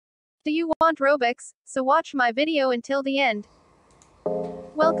Do you want Robux? So watch my video until the end.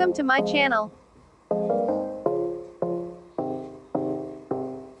 Welcome to my channel.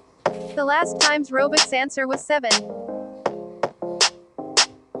 The last time's Robux answer was 7.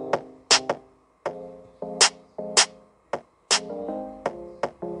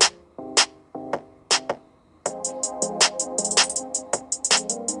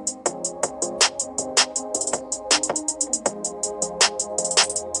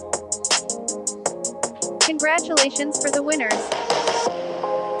 Congratulations for the winners.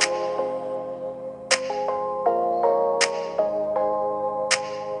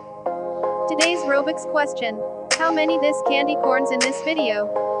 Today's Robux question. How many this candy corns in this video?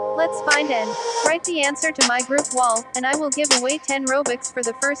 Let's find and write the answer to my group wall, and I will give away 10 Robux for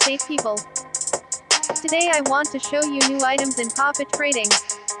the first 8 people. Today I want to show you new items in Poppet Trading.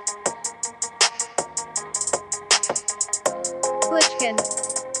 Glitchkin.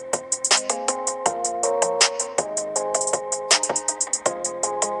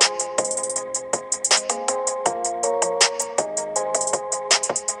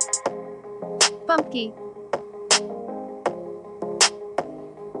 Pumpkin.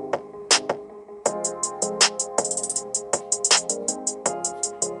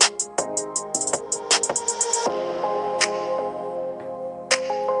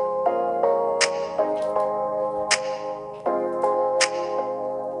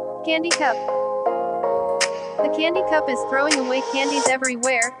 Candy cup. The candy cup is throwing away candies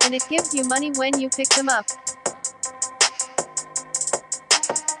everywhere, and it gives you money when you pick them up.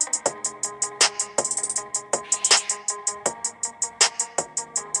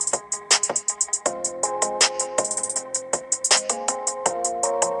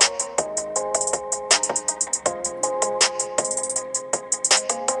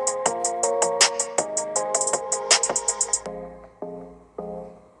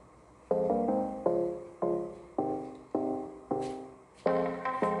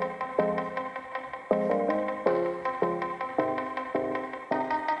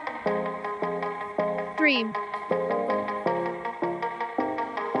 Dream.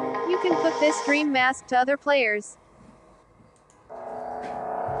 You can put this dream mask to other players.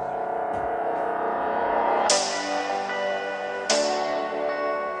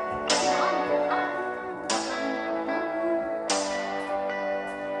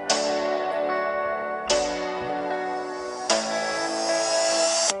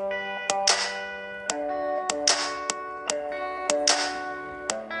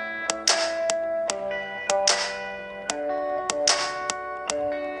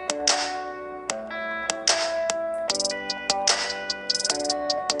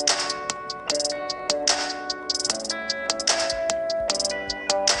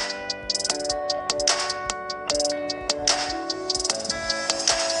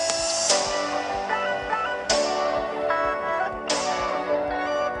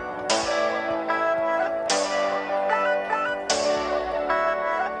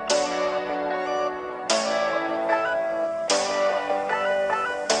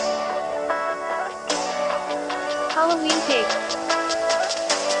 Halloween cake.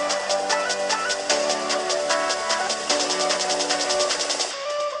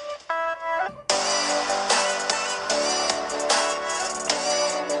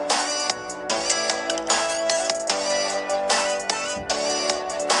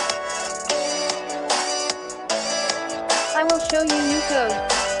 I will show you new code.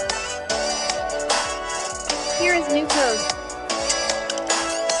 Here is new code.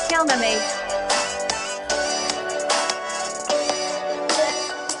 Calmamate.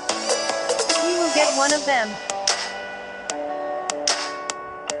 Get one of them.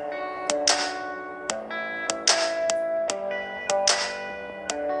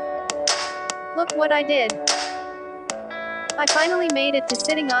 Look what I did. I finally made it to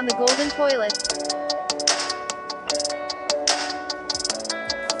sitting on the golden toilet.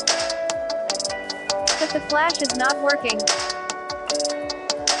 But the flash is not working.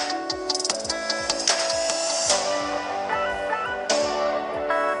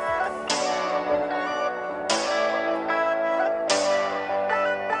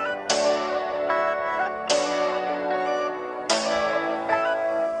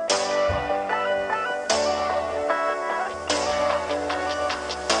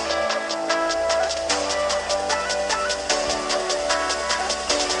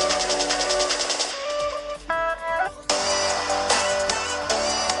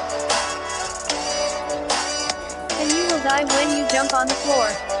 Die when you jump on the floor.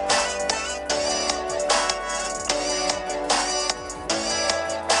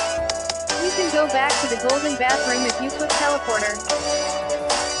 You can go back to the golden bathroom if you put teleporter.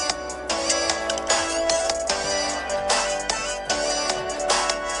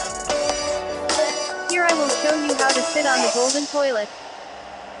 sit on the golden toilet.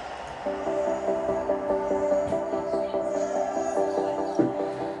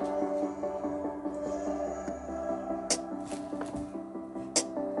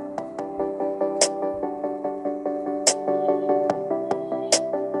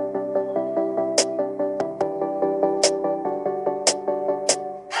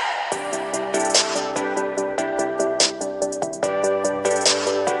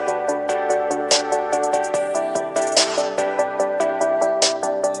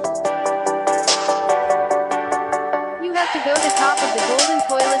 You have to go to top of the golden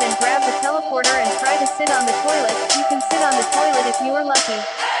toilet and grab the teleporter and try to sit on the toilet. You can sit on the toilet if you are lucky.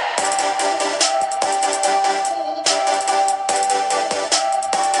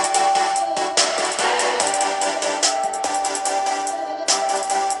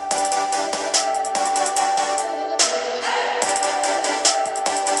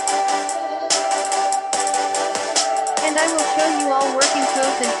 And I will show you all working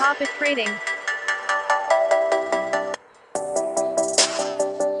codes and Poppet trading.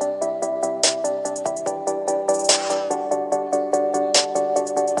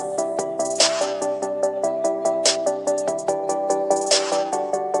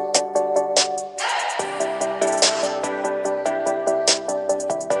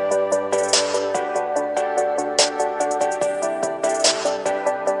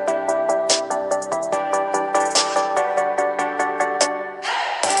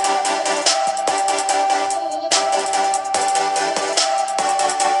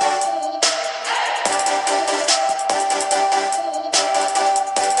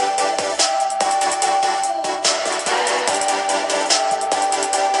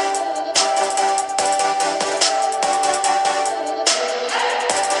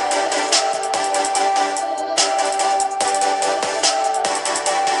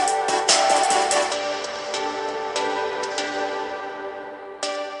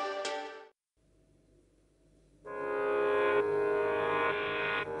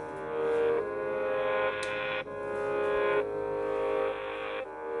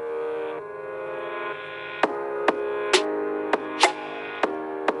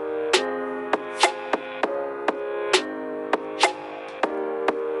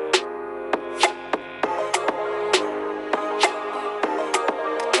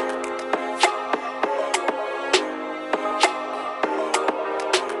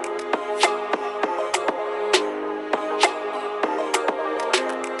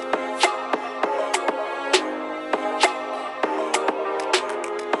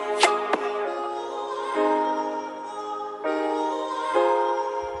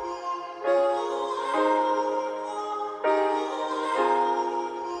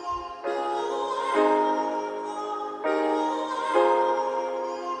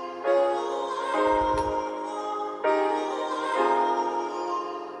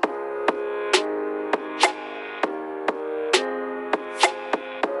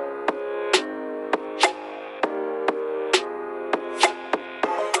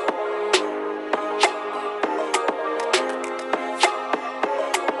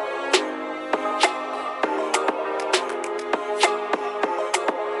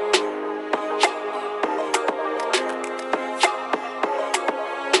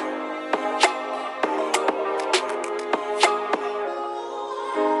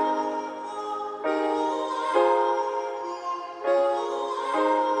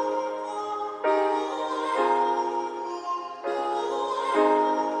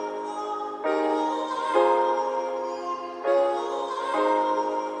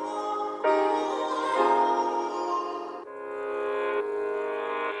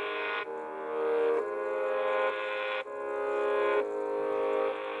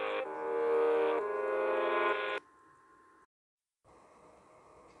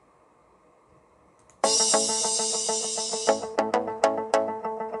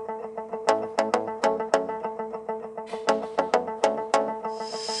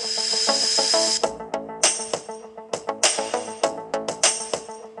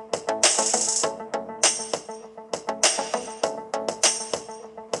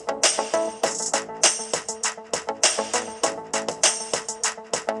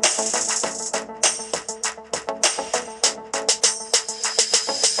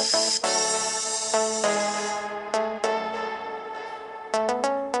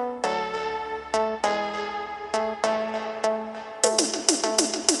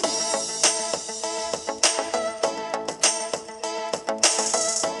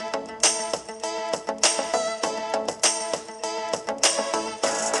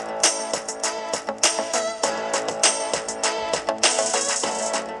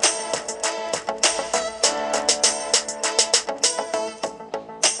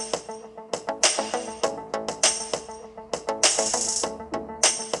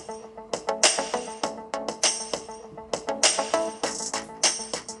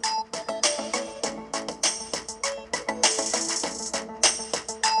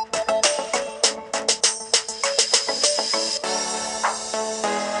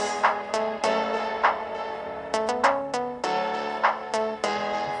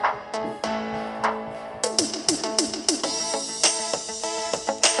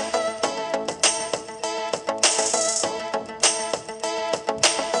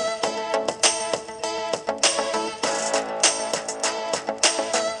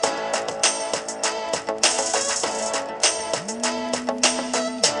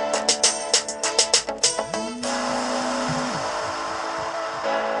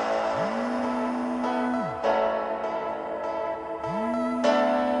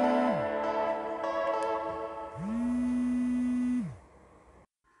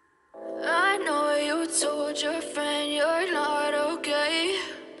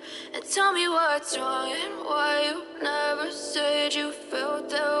 Tell me what's wrong and why you never said you felt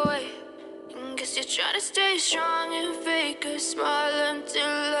that way. Guess you're trying to stay strong and fake a smile until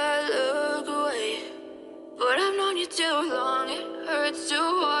I look away. But I've known you too long, it hurts to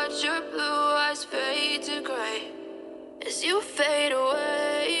watch your blue eyes fade to gray as you fade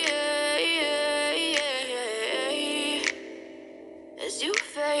away, as you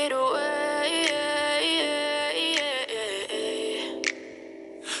fade away.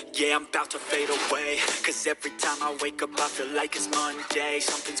 Yeah, I'm about to fade away, cause every time I wake up I feel like it's Monday.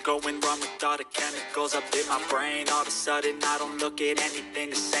 Something's going wrong with all the chemicals up in my brain. All of a sudden I don't look at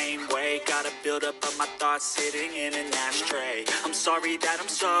anything the same way. Gotta build up of my thoughts sitting in an ashtray. I'm sorry that I'm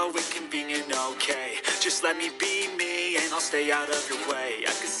so inconvenient, okay. Just let me be me and I'll stay out of your way.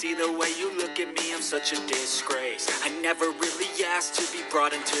 I can see the way you look at me, I'm such a disgrace. I never really asked to be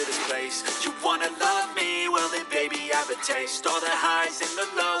brought into this place. You wanna love me? Well then baby I have a taste. All the highs and the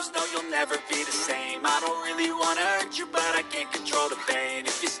lows, no you'll never be the same. I don't really wanna hurt you, but I can't control the pain.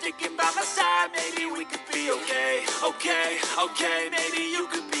 If you're sticking by my side, maybe we could be okay. Okay, maybe you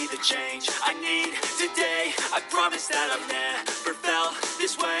could be the change I need today. I promise that I've never felt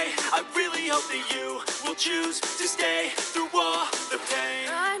this way. I really hope that you will choose to stay through all the pain.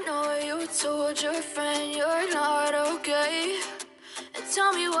 I know you told your friend you're not okay. And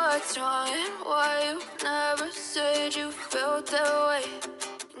tell me what's wrong and why you never said you felt that way.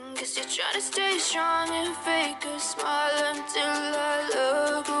 Guess you're trying to stay strong and fake a smile until I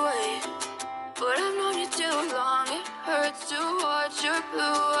look away. But I've known you too long, it hurts to watch your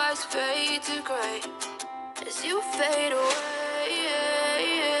blue eyes fade to gray as you fade away,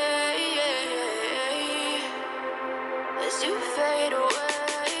 as you fade away.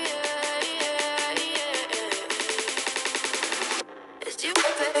 As you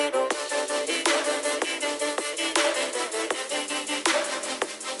fade away.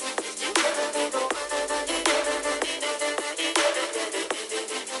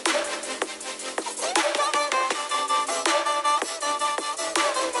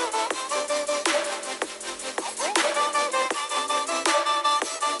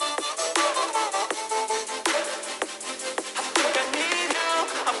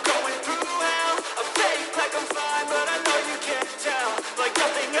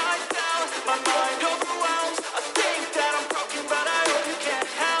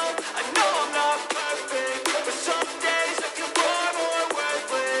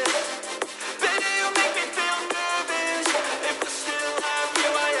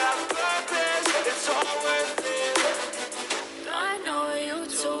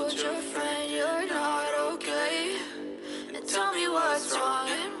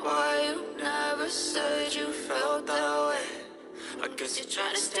 You're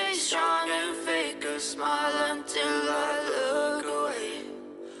trying to stay strong and fake a smile until I look away.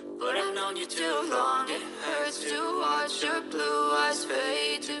 But I've known you too long, it hurts to watch your blue eyes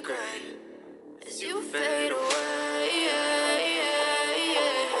fade to gray as you fade away,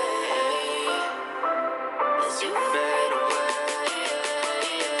 as you fade away,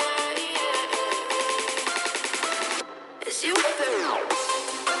 as you fade away.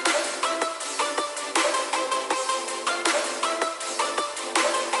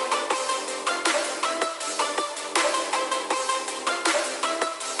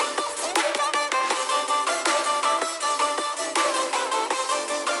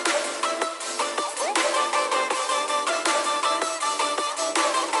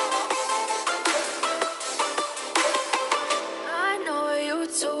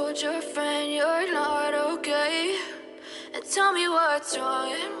 Your friend you're not okay. And tell me what's wrong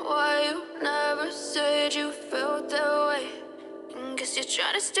and why you never said you felt that way. Guess you're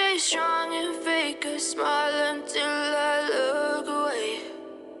trying to stay strong and fake a smile until I look away.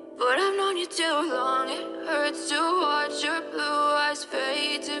 But I've known you too long, it hurts to watch your blue eyes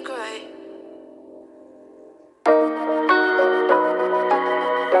fade to gray.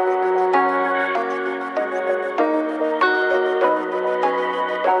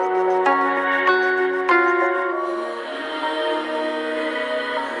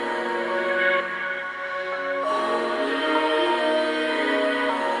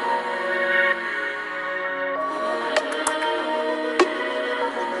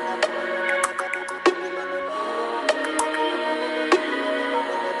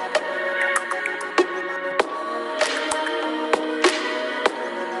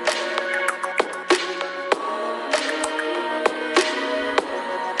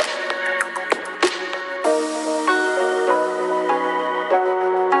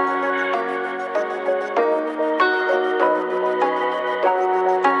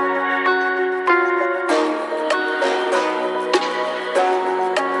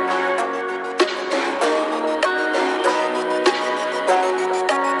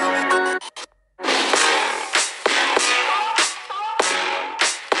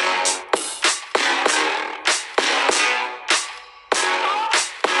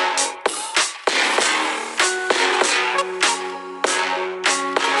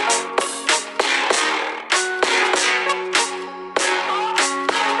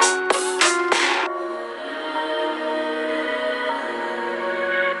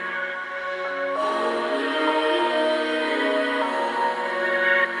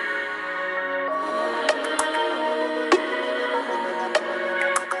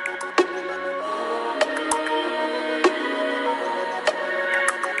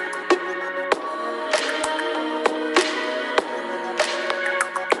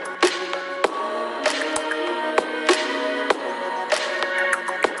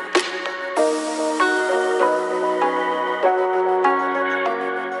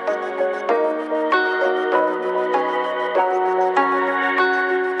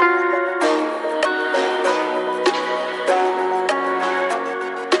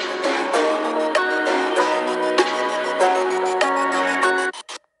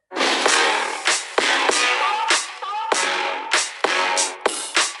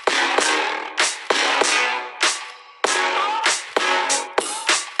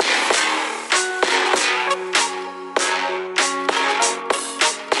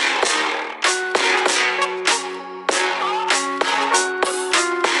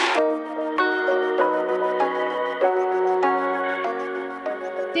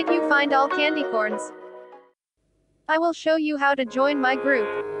 find all candy corns. I will show you how to join my group.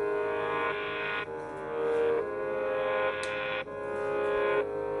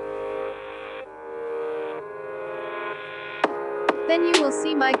 Then you will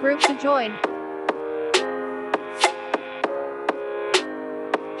see my group to join.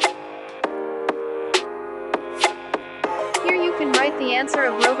 Here you can write the answer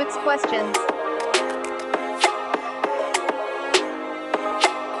of Robux questions.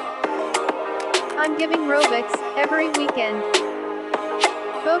 I'm giving Robux every weekend.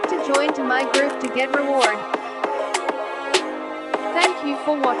 Vote to join to my group to get reward. Thank you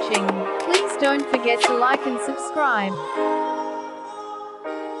for watching. Please don't forget to like and subscribe.